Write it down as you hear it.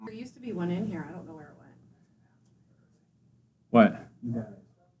to be one in here. I don't know where it went. What?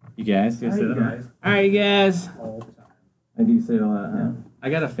 You guys? You say that? guys. All right, you guys. All the time. I do say it a lot, huh? Yeah. I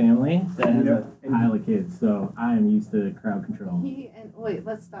got a family that has Yep. a pile of kids, so I am used to crowd control. Wait,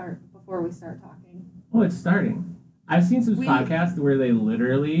 let's start before we start talking. Oh, it's starting. I've seen some podcasts where they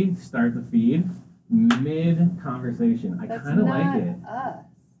literally start the feed mid-conversation. I kind of like it. Us.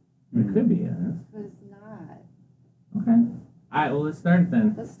 It could be us. It's not. Okay. All right, well, let's start it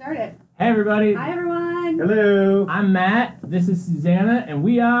then. Let's start it. Hey, everybody. Hi, everyone. Hello. I'm Matt. This is Susanna, and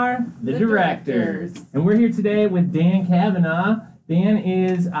we are the directors. And we're here today with Dan Kavanaugh. Dan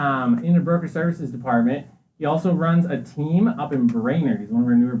is in the broker services department. He also runs a team up in Brainerd. He's one of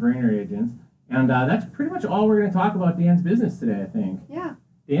our newer Brainerd agents. And that's pretty much all we're going to talk about Dan's business today, I think. Yeah.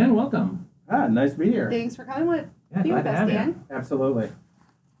 Dan, welcome. Nice to be here. Thanks for coming with Yeah, be with glad to us, have you. Dan. Absolutely.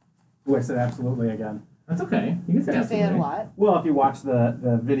 Oh, I said absolutely again. That's okay. You can say Do you say it a absolutely. lot? Well, if you watch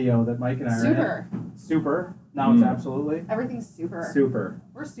the video that Mike and I are in. Super. Now it's absolutely. Everything's super. Super.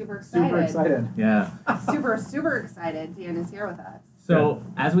 We're super excited. Super excited. Yeah. super excited. Dan is here with us. So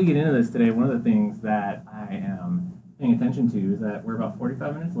as we get into this today, one of the things that I am paying attention to is that we're about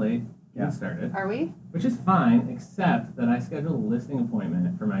 45 minutes late getting started, Are we? which is fine, except that I scheduled a listing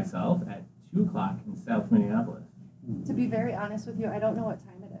appointment for myself at 2 o'clock in South Minneapolis. To be very honest with you, I don't know what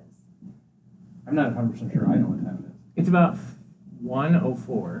time it is. I'm not 100% sure I know what time it is. It's about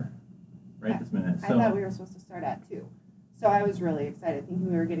 1:04 right this minute. I So thought we were supposed to start at 2. So I was really excited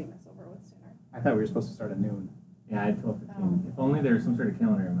thinking we were getting this over with sooner. I thought we were supposed to start at noon. yeah, I had 12:15. If only there was some sort of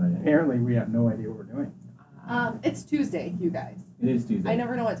calendar invite. Apparently, we have no idea what we're doing. It's Tuesday, you guys. It is Tuesday. I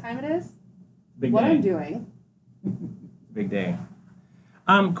never know what time it is, Big what day. I'm doing. Big day.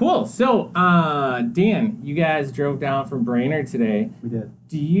 Cool. So, Dan, you guys drove down from Brainerd today. We did.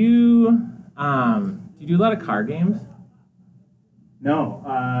 Do you do a lot of card games? No.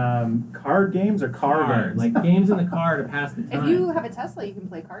 Card games or car games? like games in the car to pass the time. If you have a Tesla, you can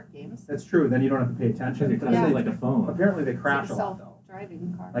play card games. That's true. Then you don't have to pay Because attention. your Tesla's Yeah. like a phone. Apparently, they It's crash like a lot, though.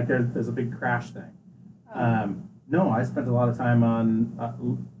 self-driving car. Like there's a big crash thing. Oh. No, I spent a lot of time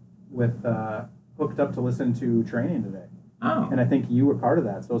on hooked up to listen to training today, Oh, and I think you were part of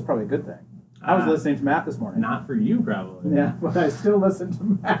that, so it was probably a good thing. I was listening to Matt this morning. Not for you, probably. Yeah, but I still listen to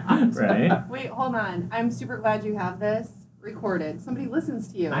Matt. Right. Wait, hold on. I'm super glad you have this recorded. Somebody listens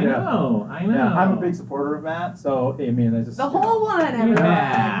to you. I know. Yeah, I'm a big supporter of Matt, so I mean, I just The whole one, everyone.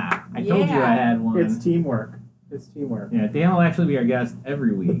 Yeah. I told you I had one. It's teamwork. It's teamwork. Yeah, Dan will actually be our guest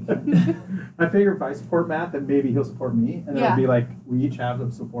every week. I figure if I support Matt, then maybe he'll support me, and Yeah. it'll be like we each have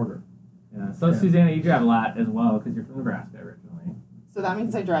a supporter. Yeah. So Yeah. Susanna, you drive a lot as well because you're from Nebraska originally. So that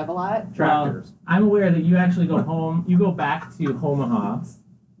means I drive a lot. Tractors. I'm aware that you actually go home. You go back to Omaha.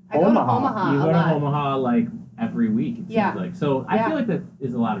 I go to Omaha. Omaha You a go to lot. Omaha like every week. It seems Yeah. like. So I Yeah. feel like that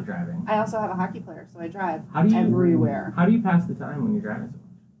is a lot of driving. I also have a hockey player, so I drive How do you everywhere. How do you pass the time when you're driving so much?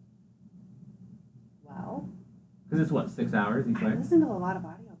 Well, Because it's what 6 hours each I way. listen to a lot of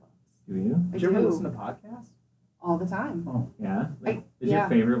audiobooks. Do you? I Did you ever do. listen to podcasts? All the time. Oh, Yeah. Is yeah. your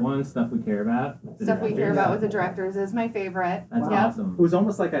favorite one stuff we care about? With the Stuff we care directors? about with the directors is my favorite. That's Wow. awesome. it was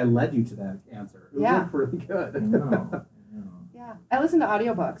almost like I led you to that answer. It Yeah. looked really good. I know. Yeah. I listen to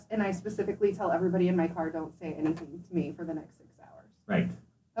audiobooks, and I specifically tell everybody in my car don't say anything to me for the next 6 hours. Right.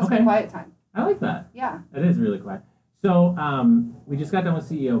 That's Okay. my quiet time. I like that. Yeah. That is really quiet. So we just got done with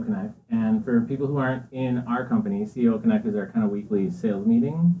CEO Connect, and for people who aren't in our company, CEO Connect is our kind of weekly sales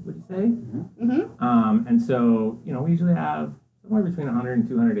meeting. Would you say? Mm-hmm. And so we usually have somewhere between 100 and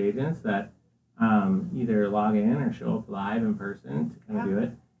 200 agents that either log in or show up live in person to kind of do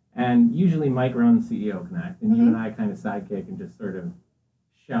it. And usually Mike runs CEO Connect, and you and I kind of sidekick and just sort of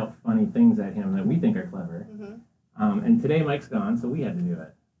shout funny things at him that we think are clever. Mm-hmm. And today Mike's gone, so we had to do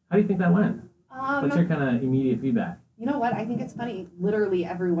it. How do you think that went? What's your kind of immediate feedback? You know what? I think it's funny. Literally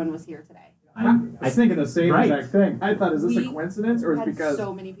everyone was here today. I was thinking the same Right. exact thing. I thought, is this a We coincidence or is it had because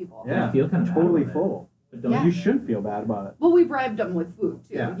so many people. Yeah. I feel kind of totally bad about it. full? But don't Yeah. You shouldn't feel bad about it. Well, we bribed them with food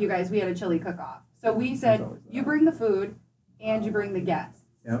too. Yeah. You guys, we had a chili cook-off. So we said, There's always that. you bring the food and you bring the guests.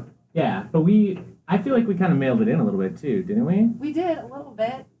 Yep. Yeah, but I feel like we kind of mailed it in a little bit too, didn't we? We did a little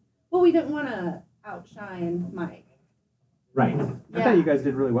bit. Well, we didn't want to outshine Mike. Right. I thought you guys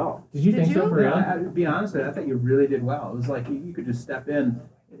did really well. Did you Did think so you? for real? To be honest with you, I thought you really did well. It was like you could just step in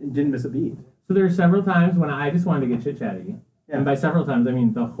and didn't miss a beat. So there were several times when I just wanted to get chit-chatty. Yeah. And by several times, I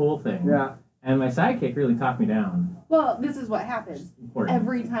mean the whole thing. Yeah. And my sidekick really talked me down. Well, this is what happens. Important.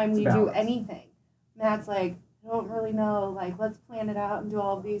 Every time we It's do balance. anything, Matt's like, I don't really know. Like, let's plan it out and do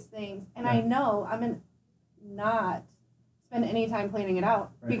all of these things. And I Yeah. know I'm going to not spend any time planning it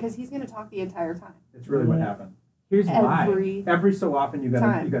out Right. because he's going to talk the entire time. It's really what happened. Here's why. Every so often you got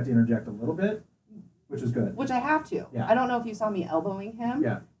Time. to interject a little bit, which is good. Which I have to. Yeah. I don't know if you saw me elbowing him.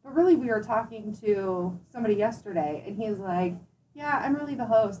 Yeah. But really, we were talking to somebody yesterday, and he was like, yeah, I'm really the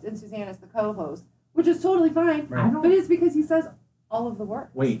host, and Susanna's the co-host, which is totally fine. Right. I don't, But it's because he says all of the words.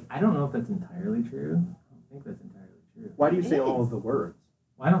 wait, I don't know if that's entirely true. I don't think that's entirely true. Why do you It say all is. of the words?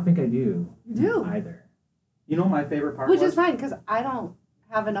 Well, I don't think I do. You do. Either. You know my favorite part Which was? is fine, because I don't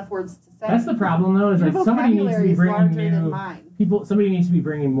have enough words to say. That's the problem, though. Is Your like somebody needs to vocabulary be is bringing larger than new mine. people. Somebody needs to be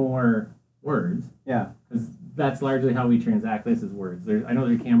bringing more words. Yeah. Because that's largely how we transact this is words. I know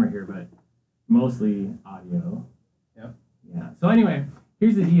there's a camera here, but mostly audio. Yep. Yeah. So anyway,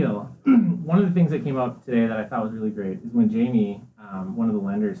 here's the deal. One of the things that came up today that I thought was really great is when Jamie, one of the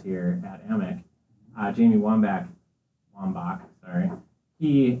lenders here at AMIC, Jamie Wambach, sorry,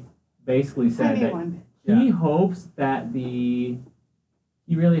 he basically said that he hopes that he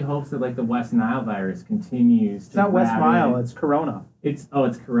really hopes that like the West Nile virus continues. It's not West Nile, it's Corona. It's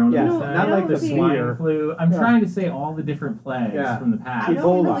Corona. Yeah, not like the swine spear. flu. I'm Yeah. trying to say all the different plagues Yeah. from the past. I don't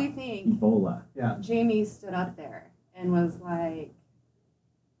Ebola. really think Ebola. Yeah. Jamie stood up there and was like,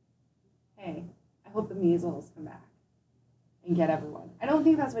 hey, I hope the measles come back and get everyone. I don't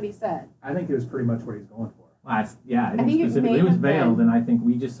think that's what he said. I think it was pretty much what he's going for. I think think it specifically may it was have veiled, been- and I think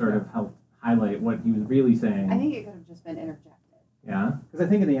we just sort of helped highlight what he was really saying. I think it could have just been interjected. Yeah. Because I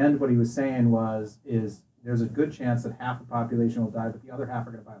think in the end, what he was saying is there's a good chance that half the population will die, but the other half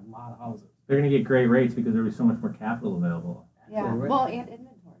are going to buy a lot of houses. They're going to get great rates because there was so much more capital available. Yeah. Absolutely right. Well, and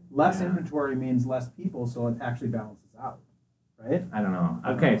inventory. Less Yeah. inventory means less people, so it actually balances out, right? I don't know.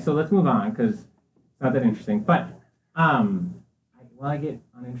 Okay, so let's move on because it's not that interesting. But I get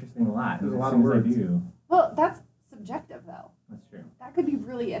uninteresting a lot. There's a as lot soon of as I words. do. Well, that's subjective, though. That's true. That could be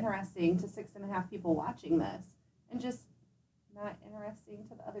really interesting to 6.5 people watching this and just not interesting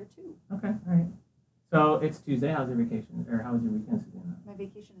to the other 2. Okay, all right. So it's Tuesday. How's your vacation? Or how was your weekend, Susanna? My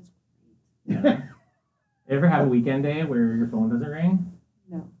vacation is great. Yeah. You ever have a weekend day where your phone doesn't ring?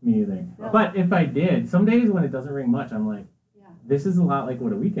 No. Me either. No. But if I did, some days when it doesn't ring much, I'm like, Yeah. this is a lot like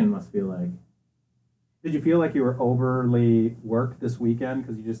what a weekend must feel like. Did you feel like you were overly worked this weekend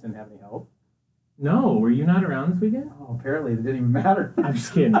because you just didn't have any help? No, were you not around this weekend? Oh, apparently it didn't even matter. I'm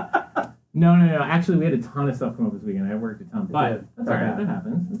just kidding. No. Actually, we had a ton of stuff come up this weekend. I worked a ton, but did. that's all right. That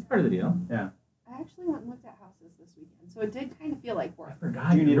happens. That's part of the deal. I actually went and looked at houses this weekend, so it did kind of feel like I work.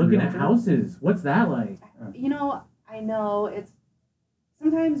 forgot Do you need you're a looking at realtor? houses. What's that like? You know, I know it's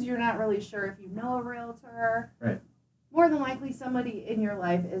sometimes you're not really sure if you know a realtor. Right. More than likely, somebody in your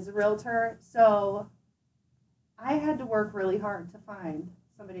life is a realtor. So I had to work really hard to find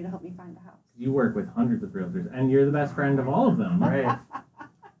somebody to help me find a house. You work with hundreds of realtors, and you're the best friend of all of them. Right.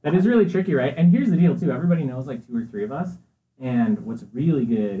 That is really tricky, right? And here's the deal, too. Everybody knows like 2 or 3 of us. And what's really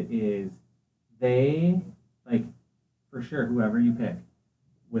good is they, like, for sure, whoever you pick,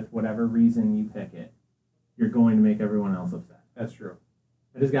 with whatever reason you pick it, you're going to make everyone else upset. That's true.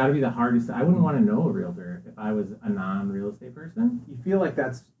 That has got to be the hardest. I wouldn't want to know a realtor if I was a non-real estate person. You feel like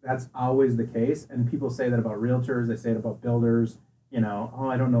that's always the case, and people say that about realtors. They say it about builders. You know, oh,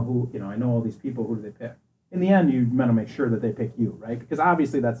 I don't know who. You know, I know all these people. Who do they pick? In the end, you want to make sure that they pick you, right? Because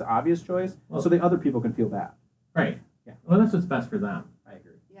obviously that's the obvious choice, Well- so the other people can feel bad. Right. Yeah. Well, that's what's best for them. I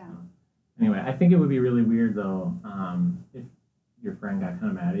agree. Yeah. Anyway, I think it would be really weird, though, if your friend got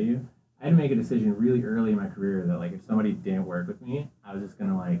kind of mad at you. I had to make a decision really early in my career that, like, if somebody didn't work with me, I was just going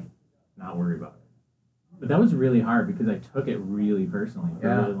to, like, not worry about it. But that was really hard because I took it really personally for a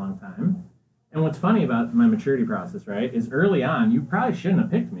Yeah. really long time. And what's funny about my maturity process, right, is early on, you probably shouldn't have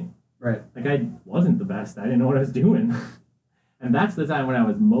picked me. Right. Like, I wasn't the best. I didn't know what I was doing. And that's the time when I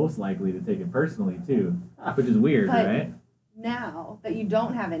was most likely to take it personally, too, which is weird, But- right? Now that you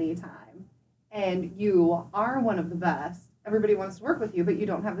don't have any time and you are one of the best, everybody wants to work with you, but you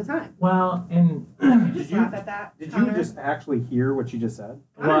don't have the time. Well, and You just you- laugh at that. Did Connor. you just actually hear what she just said?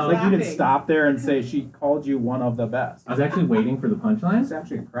 Well, Like you didn't laughing. stop there and say she called you one of the best. I was actually waiting for the punchline. It's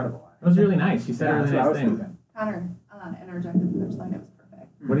actually incredible. That was really nice. She said a really that's what I nice was thing. thinking. Connor interjected the punchline. It was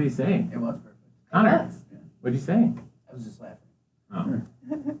perfect. What did he say? It was perfect. Connor, It was. what did you say? I was just laughing. Oh,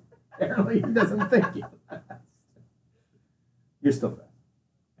 Apparently he doesn't think you. You're still the best.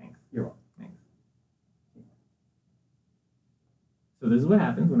 thanks. You're welcome. Thanks. So this is what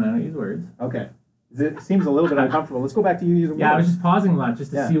happens when I don't use words. Okay. It seems a little bit uncomfortable. Let's go back to you using Yeah, I was words. just pausing a lot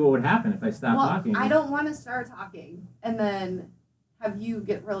just to Yeah. see what would happen if I stopped Well, talking. I don't want to start talking and then have you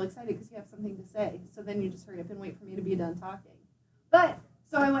get real excited because you have something to say. So then you just hurry up and wait for me to be done talking. But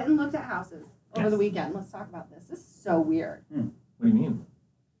so I went and looked at houses over Yes. the weekend. Let's talk about this. This is so weird What do you mean?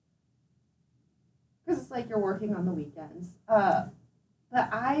 because it's like you're working on the weekends. But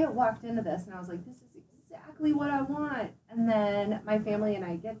I walked into this and I was like, this is exactly what I want. And then my family and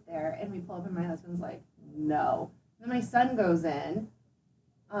I get there, and we pull up, and my husband's like, no. And then my son goes in.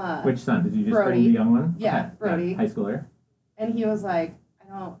 Which son? Did you just Brody. bring the young one? Yeah, Okay. Brody. Yeah, high schooler. And he was like,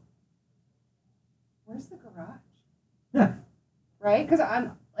 where's the garage? Yeah. Right? Because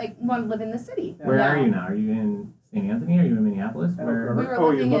I'm like, want to live in the city. Yeah. Where now. are you now? Are you in St. Anthony? Are you in Minneapolis? I don't Where? remember. We were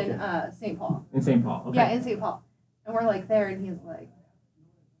Oh, you're looking in looking. St. Paul. In St. Paul. Okay. Yeah, in St. Paul. And we're like there, and he's like,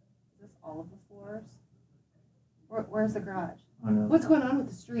 is this all of the floors? Where's the garage? Oh, no. What's going on with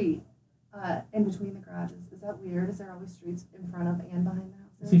the street in between the garages? Is that weird? Is there always streets in front of and behind the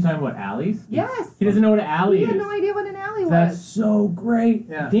Is houses? he talking about alleys? Yes. He doesn't know what an alley He is. had no idea what an alley That's was. so great.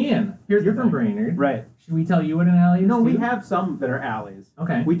 Yeah. Dan, Here's you're the from thing. Brainerd. Right. Should we tell you what an alley is? No, we too? have some that are alleys.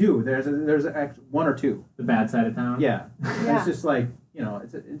 Okay. We do. There's actually one or two. The bad side of town? Yeah. Yeah. It's just like,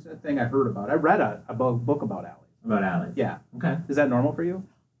 it's a thing I heard about. I read a book about alleys. About alleys. Yeah. Okay. Is that normal for you?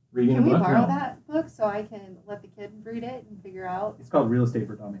 Reading Can a we book? borrow No. that book so I can let the kid read it and figure out? It's called Real Estate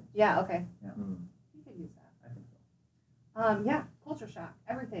for Dummies. Yeah, okay. Mm. You could use that. I think so. Yeah, culture shock.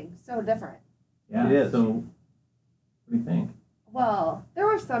 Everything so different. Yeah. It is. So, what do you think? Well, there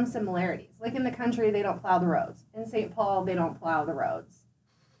were some similarities. Like in the country, they don't plow the roads. In St. Paul, they don't plow the roads.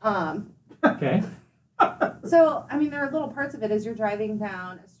 Okay. So, I mean, there are little parts of it as you're driving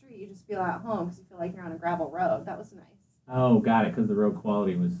down a street, you just feel at home because you feel like you're on a gravel road. That was nice. Oh, got it. Because the road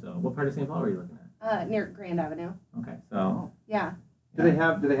quality was so. What part of St. Paul were you looking at? Near Grand Avenue. Okay. So. Yeah. Do they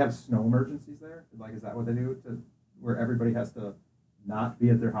have snow emergencies there? Like, is that what they do where everybody has to not be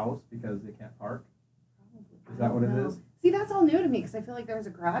at their house because they can't park? Is that what it is? See, that's all new to me because I feel like there was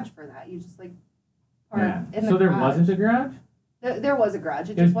a garage for that. You just like park Yeah. in the So there garage. wasn't a garage? There was a garage.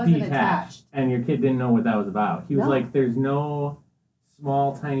 It It was just wasn't detached, attached. and your kid didn't know what that was about. He was No. like, "There's no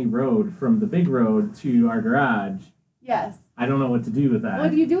small, tiny road from the big road to our garage. Yes. I don't know what to do with that." What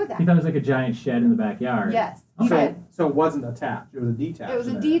do you do with He that? thought it was like a giant shed in the backyard. Yes. He So, did. so it wasn't attached. It was a detached. It was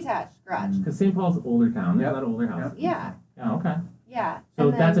a there. detached garage. Because St. Paul's an older town. There's Yep. a lot of older houses. Yeah. Yeah. Okay. Yeah. So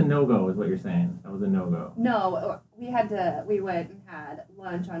And that's a then- no-go, is what you're saying. That was a no-go. No, we went and had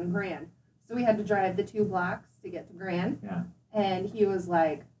lunch on Grand. So we had to drive the 2 blocks to get to Grand. Yeah. And he was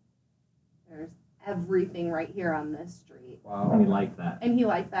like, there's everything right here on this street. And he Wow. liked that. And he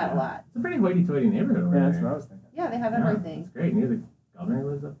liked that a Yeah. lot. It's a pretty hoity-toity neighborhood over Yeah, there. that's what I was thinking. Yeah, they have Yeah, everything. It's great. Near the governor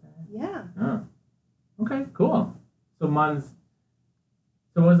lives up there. Yeah. Oh. Okay, cool. So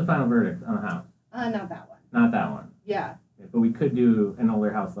what was the final verdict on the house? Not that one. Not that one. Yeah. Okay, but we could do an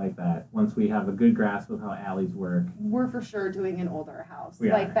older house like that once we have a good grasp of how alleys work. We're for sure doing an older house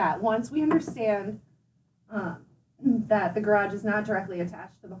We like are. that. Once we understand that the garage is not directly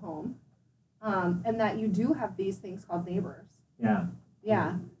attached to the home, and that you do have these things called neighbors. Yeah.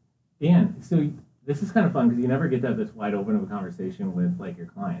 Yeah. Dan, so this is kind of fun because you never get to have this wide open of a conversation with like your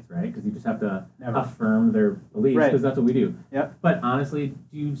clients, right? Because you just have to Never. affirm their beliefs Right. because that's what we do. Yep. But honestly,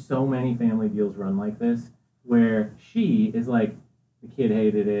 do so many family deals run like this where she is like, the kid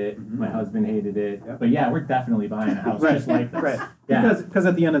hated it, Mhm. my husband hated it, Yep. but yeah, we're definitely buying a house Right. just like this. Right. Yeah, Because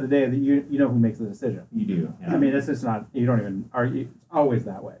at the end of the day, you know who makes the decision. you do. Yeah. I mean, it's just not. You don't even argue. It's always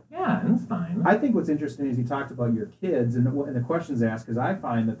that way. Yeah, and it's fine. I think what's interesting is you talked about your kids and the questions asked, because I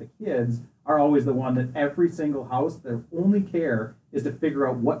find that the kids are always the one that every single house, their only care is to figure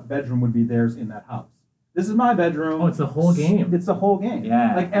out what bedroom would be theirs in that house. This is my bedroom. Oh, it's the whole game. It's the whole game.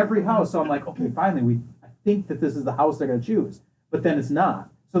 Yeah. Like every house. So I'm like, okay, finally, I think that this is the house they're going to choose. But then it's not.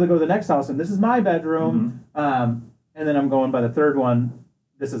 So they go to the next house and this is my bedroom. Mm-hmm. And then I'm going by the third one,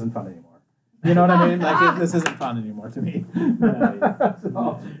 this isn't fun anymore. You know what I mean? Like this isn't fun anymore to me.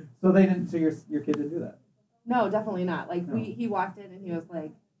 So they didn't. So your kid didn't do that. No, definitely not. Like No. he walked in and he was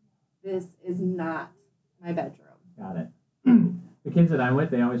like, "This is not my bedroom." Got it. The kids that I'm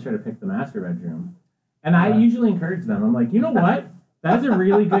with, they always try to pick the master bedroom. And I Yeah. usually encourage them. I'm like, you know what? That's a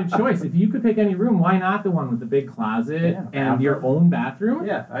really good choice. If you could pick any room, why not the one with the big closet Yeah, and your own bathroom?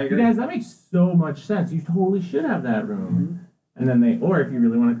 Yeah, I You agree. guys, that makes so much sense. You totally should have that room. And then or if you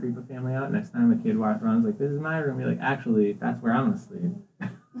really want to creep a family out, next time a kid runs like, this is my room, you're like, actually, that's where I'm going to sleep.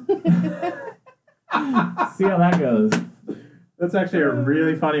 See how that goes. That's actually a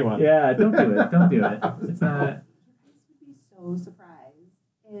really funny one. Yeah, don't do it. Don't do it. It's not. You guys would be so surprised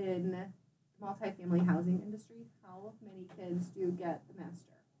in the multifamily housing industry how many kids do get the master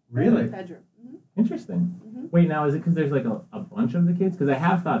Really? bedroom. Mm-hmm. Interesting. Mm-hmm. Wait, now is it because there's like a bunch of the kids? Because I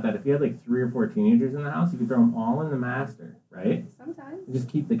have thought that if you had like 3 or 4 teenagers in the house, you could throw them all in the master, right? Sometimes. And just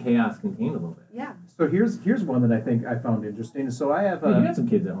keep the chaos contained a little bit. Yeah. So here's one that I think I found interesting. So I have Hey, you got some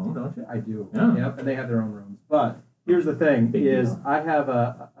kids at home, don't you? I do. Yeah. Yep, and they have their own rooms. But here's the thing: Big is deal. I have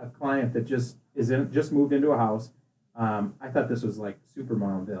a client that just moved into a house. I thought this was like super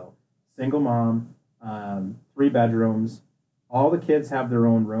momville, single mom. 3 bedrooms. All the kids have their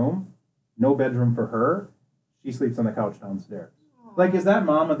own room. No bedroom for her. She sleeps on the couch downstairs. Like, is that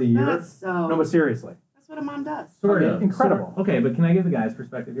mom of the year? That's so. No, but seriously. That's what a mom does. Sort I mean, of. incredible. Okay, but can I give the guy's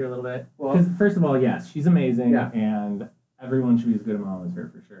perspective here a little bit? Well- Because first of all, yes, she's amazing, Yeah. and everyone should be as good a mom as her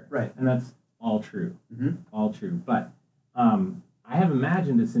for sure. Right. And that's all true. Mhm. All true. But I have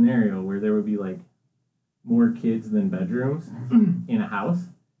imagined a scenario where there would be like more kids than bedrooms in a house.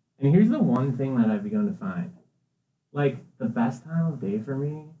 And here's the one thing that I've begun to find. Like, the best time of day for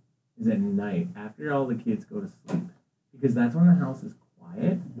me is at night after all the kids go to sleep. Because that's when the house is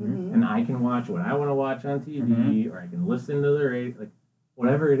quiet Mhm. and I can watch what I want to watch on TV or I can listen to the radio, like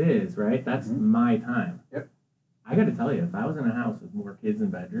whatever it is, right? That's Mhm. my time. Yep. I got to tell you, if I was in a house with more kids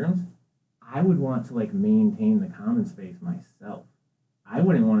and bedrooms, I would want to like maintain the common space myself. I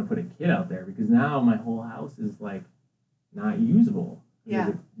wouldn't want to put a kid out there because now my whole house is like not usable. Yeah.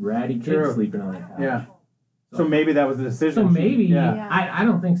 There's a ratty kid True. sleeping on the couch. Yeah. So maybe that was the decision. So maybe Yeah. I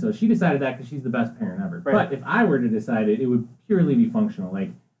don't think so. She decided that because she's the best parent ever. Right. But if I were to decide it, it would purely be functional.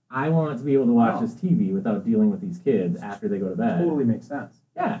 Like I want to be able to watch Wow. this TV without dealing with these kids after they go to bed. Totally makes sense.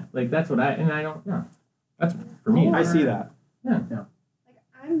 Yeah, like that's what I don't. Yeah, that's for me. I see that. Like,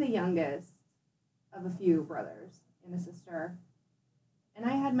 I'm the youngest of a few brothers and a sister. And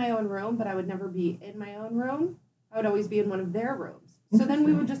I had my own room, but I would never be in my own room. I would always be in one of their rooms. So then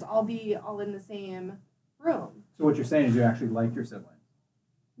we would just all be all in the same room. So what you're saying is you actually like your siblings?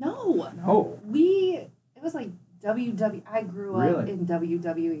 No. No. It was like WWE. I grew up Really? in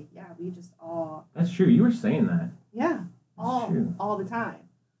WWE. Yeah, we just all, That's true. You were saying that. yeah, true. all the time.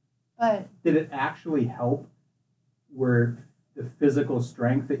 But Did it actually help where the physical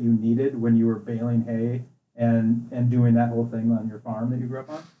strength that you needed when you were baling hay and doing that whole thing on your farm that you grew up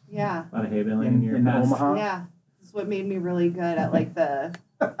on? yeah, A lot of hay baling in your In past. Omaha? yeah. This is what made me really good at like the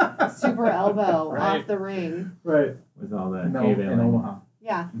super elbow Right. off the ring. Right. with all the No, hay in baling. Omaha.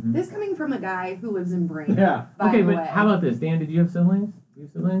 Yeah. Mhm. This coming from a guy who lives in Brain. Yeah. By Okay, the but way. how about this, Dan? Did you have siblings? Do you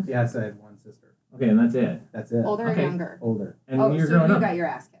have siblings? Yes, I had one sister. Okay, and that's it. That's it. Older Okay. or younger? Older. And Oh, when you were so growing you up, got your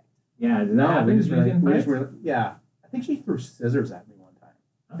ass kicked. yeah, did that No, happen? we just Did you really, get in we just fights? really, yeah. I think she threw scissors at me one time.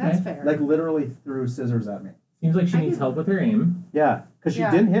 Okay. That's fair. Like literally threw scissors at me. Seems like she I needs do- help with her aim Yeah, because she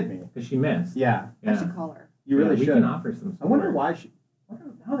Yeah. didn't hit me. because she missed. Yeah, I Yeah. should call her. you really we should. can offer some I wonder support. why she.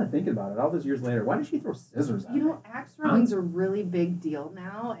 Now that I'm thinking about it, all those years later, why did she throw scissors at You me? know, axe throwing's a really big deal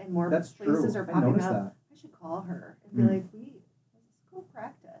now, and more That's places true. are I popping noticed up. that. I should call her and be Hmm. like, let's go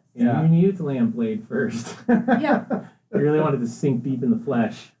practice. Yeah, you needed to land blade first. Yeah. You really wanted to sink deep in the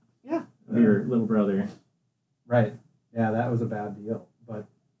flesh. Yeah. Of your little brother. Right. Yeah, that was a bad deal. But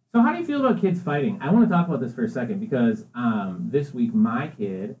So how do you feel about kids fighting? I want to talk about this for a second because this week my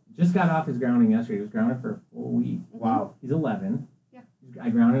kid just got off his grounding yesterday. He was grounded for a full week. wow. He's 11. Yeah. I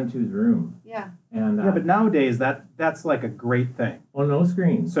grounded him to his room. Yeah. And Yeah, but nowadays that's like a great thing. oh, no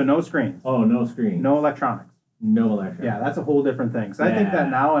screens. So no screens, Oh, no screens. no electronics. No electric. Yeah, that's a whole different thing. So I think Yeah.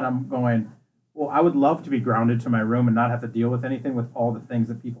 that now, and I'm going, well, I would love to be grounded to my room and not have to deal with anything with all the things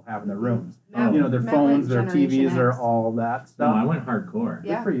that people have in their rooms. Oh. You know, their Matt phones, went their Generation TVs, or X. all that No, stuff. I went hardcore.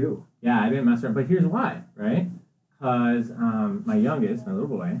 Yeah. Good for you. Yeah, I didn't mess around. But here's why, right? Because my youngest, my little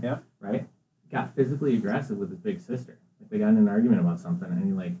boy, Yeah. right, got physically aggressive with his big sister. Like they got in an argument about something, and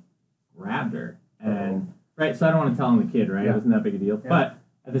he like grabbed her, and right. So I don't want to tell him the kid, right? It Yeah. wasn't that big a deal. Yeah. But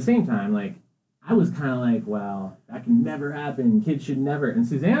at the same time, like I was kind of like, well, that can never happen. Kids should never. And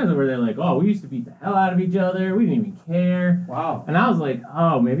Susanna's over there like, oh, we used to beat the hell out of each other. We didn't even care. Wow. And I was like,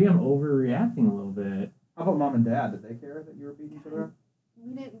 oh, maybe I'm overreacting a little bit. How about mom and dad? Did they care that you were beating each other up?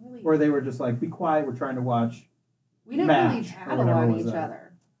 We didn't really. Or they were just like, be quiet, we're trying to watch. We didn't match really or tattle whatever on was each that.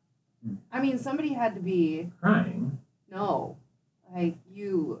 other. Hmm. I mean, somebody had to be Crying. no, like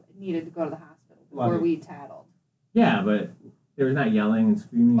you needed to go to the hospital Love before you. we tattled. Yeah, but there was not yelling and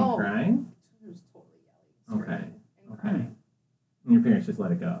screaming Oh. and crying. It was totally yelling, Okay. screaming, and Okay. crying. And your parents just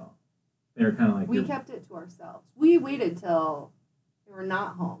let it go. They were kind of like, We "You're- kept it to ourselves. We waited till they were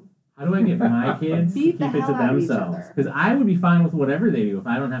not home. how do I get my kids to Beat keep the it to hell out of each themselves? other. Because I would be fine with whatever they do if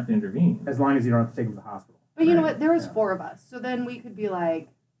I don't have to intervene. As long as you don't have to take them to the hospital. But you know Right. what? There was Yeah. 4 of us, so then we could be like,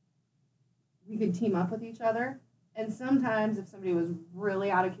 we could team up with each other. And sometimes, if somebody was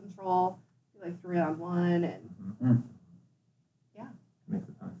really out of control, be like 3-on-1, and Makes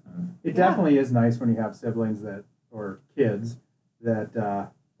a ton of sense. It Yeah. definitely is nice when you have siblings that, or kids, that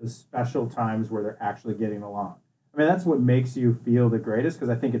the special times where they're actually getting along. I mean, that's what makes you feel the greatest because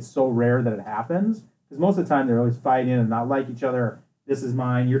I think it's so rare that it happens. Because most of the time they're always fighting and not like each other. This is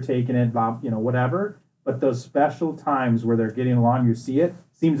mine, you're taking it, blah, whatever. But those special times where they're getting along, you see it,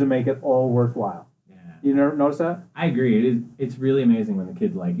 seems to make it all worthwhile. Yeah. You never notice that? I agree. It's really amazing when the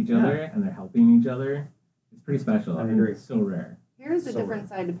kids like each other and they're helping each other. It's pretty special. I agree. It's so rare. Here's a So different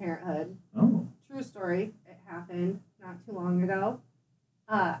side to parenthood. Oh. True story. It happened not too long ago.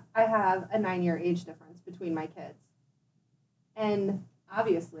 I have a 9-year age difference between my kids. And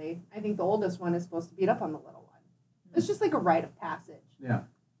obviously, I think the oldest one is supposed to beat up on the little one. It's just like a rite of passage. Yeah.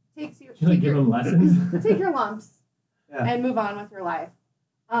 Takes you, Should I give them lessons? take your lumps Yeah. and move on with your life.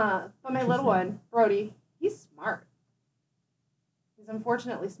 But my little one, Brody, he's smart. He's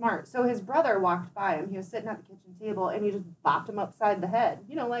unfortunately smart. So his brother walked by him. He was sitting at the kitchen table, and he just bopped him upside the head.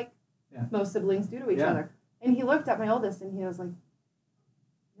 You know, like most siblings do to each other. And he looked at my oldest, and he was like,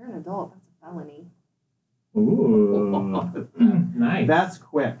 "You're an adult. That's a felony." Ooh. Nice. That's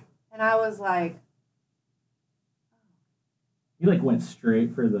quick. And I was like, You like went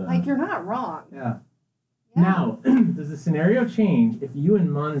straight for the. "Like you're not wrong." Yeah. Yeah. Now, does the scenario change if you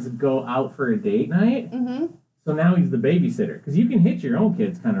and Munz go out for a date night? Mm-hmm. So now he's the babysitter because you can hit your own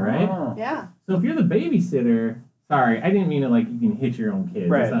kids, kind of, right? Oh. Yeah. So if you're the babysitter, sorry, I didn't mean it like you can hit your own kids,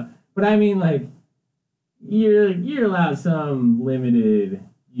 Right. That's not- but I mean like you're allowed some limited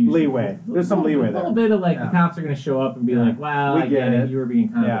use Leeway. There's some leeway A little there. bit of like Yeah. the cops are gonna show up and be Yeah. like, "Wow, We I get get it. it. You were being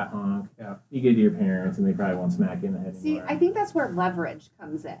kind Yeah. of a punk." Yeah. You get to your parents and they probably won't smack you in the head See, anymore. I think that's where leverage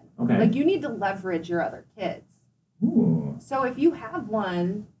comes in. Okay. Like you need to leverage your other kids. Ooh. So if you have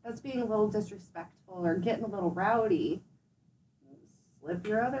one that's being a little disrespectful or getting a little rowdy, slip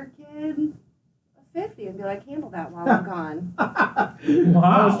your other kid a 50 and be like, handle that while I'm gone.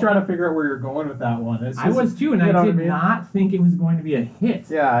 I was trying to figure out where you're going with that one. It's I just- was too, and you I know what did I mean? not think it was going to be a hit.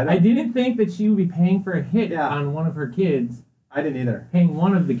 Yeah, I didn't think that she would be paying for a hit Yeah. on one of her kids, I didn't either. paying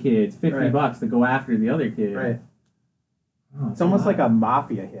one of the kids $50 Right. to go after the other kid. Right. Oh, It's almost like lot. a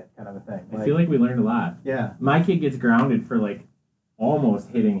mafia hit kind of a thing. I feel like we learned a lot. yeah, My kid gets grounded for like almost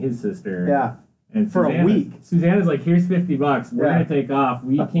hitting his sister. yeah. And For a week. Susanna's like, "Here's $50. We're Yeah. gonna take off.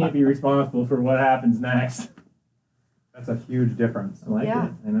 We can't be responsible for what happens next." That's a huge difference. I like Yeah.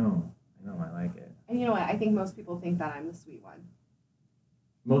 it. I know. I like it. And you know what? I think most people think that I'm the sweet one.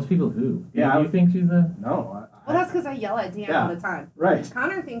 Most people who? Yeah, Do you think she's a? No. Well, that's because I yell at Dan Yeah. all the time. Right.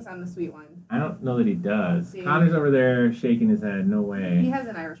 Connor thinks I'm the sweet one. I don't know that he does. See. Connor's over there shaking his head. No He way. has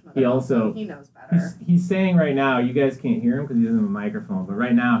an Irish mother. He also- he knows better. He's saying right now, you guys can't hear him because he doesn't have a microphone, but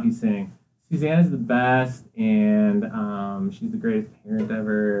right now he's saying, Susanna's the best and she's the greatest parent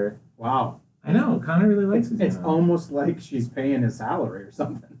ever. Wow. I know, Connor really likes It's Susanna. almost like she's paying his salary or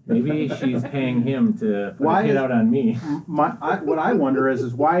something. Maybe she's paying him to put Why a kid is- out on me. What I wonder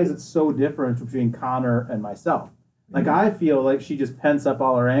is why is it so different between Connor and myself? Like I feel like she just pents up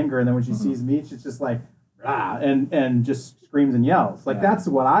all her anger, and then when she sees me, she's just like, rah, and just screams and yells. Like Yeah. that's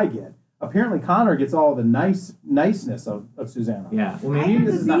what I get. Apparently, Connor gets all the niceness of Susanna. Yeah, well I maybe have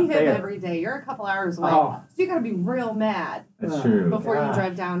this to is see not him fair. every day. You're a couple hours away. Oh. So you got to be real mad that's Ugh. true. before you gosh.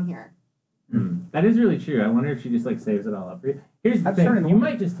 drive down here. That is really true. I wonder if she just like saves it all up for you. Here's the I'm starting thing: to you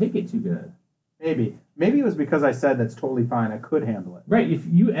wonder. might just take it too good. Maybe it was because I said that's totally fine. I could handle it. Right, if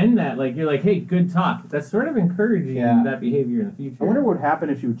you end that, like, you're like, "Hey, good talk," that's sort of encouraging Yeah. that behavior in the future. I wonder what would happen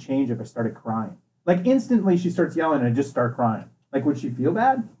if she would change if I started crying. Like instantly, she starts yelling, and I just start crying. Like, would she feel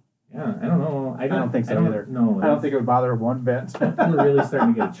bad? Yeah, I don't know. I don't think so either. No, I don't think it would bother her one bit. we're really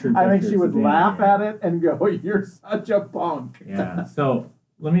starting to get a true. I think picture she of would Susanna laugh here. at it and go, "You're such a punk." Yeah. So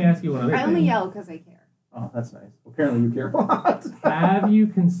let me ask you one other I thing. only yell because I care. Oh, that's nice. Apparently, you care a lot. Have you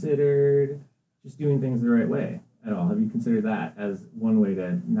considered just doing things the right way at all? Have you considered that as one way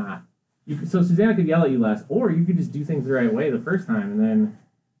to not? So Susanna could yell at you less, or you could just do things the right way the first time, and then.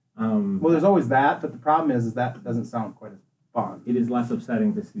 Well, there's always that, but the problem is that doesn't sound quite as fun. It is less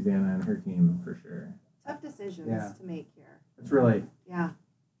upsetting to Susanna and her team for sure. Tough decisions Yeah. to make here. It's really, Yeah.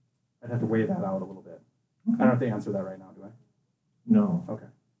 I'd have to weigh that out a little bit. I don't have to answer that right now, do I? No. Okay.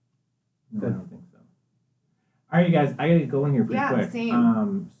 No, Good. I don't think so. All right, you guys, I gotta get going here pretty Yeah, quick.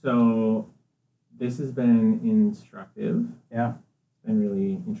 same. So this has been instructive. Yeah. It's been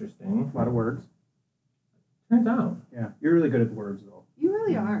really interesting. A lot of words. Turns out. Yeah. You're really good at the words, though. You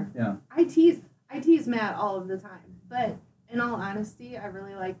really are. Yeah. I tease Matt all of the time. But in all honesty, I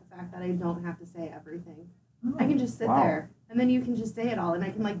really like the fact that I don't have to say everything. I can just sit Wow. there and then you can just say it all and I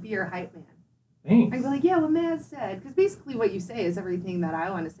can like be your hype man. Thanks. I can be like, yeah, what Matt said. Because basically what you say is everything that I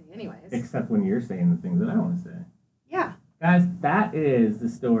want to say anyways. Except when you're saying the things that I want to say. Yeah. Guys, that is the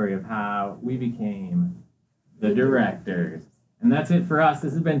story of how we became the directors. And that's it for us.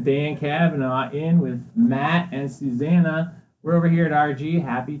 This has been Dan Kavanaugh in with Matt and Susanna. We're over here at RG,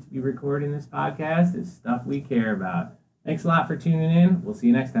 happy to be recording this podcast. It's stuff we care about. Thanks a lot for tuning in. We'll see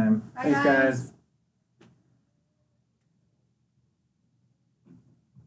you next time. Bye, Thanks, guys.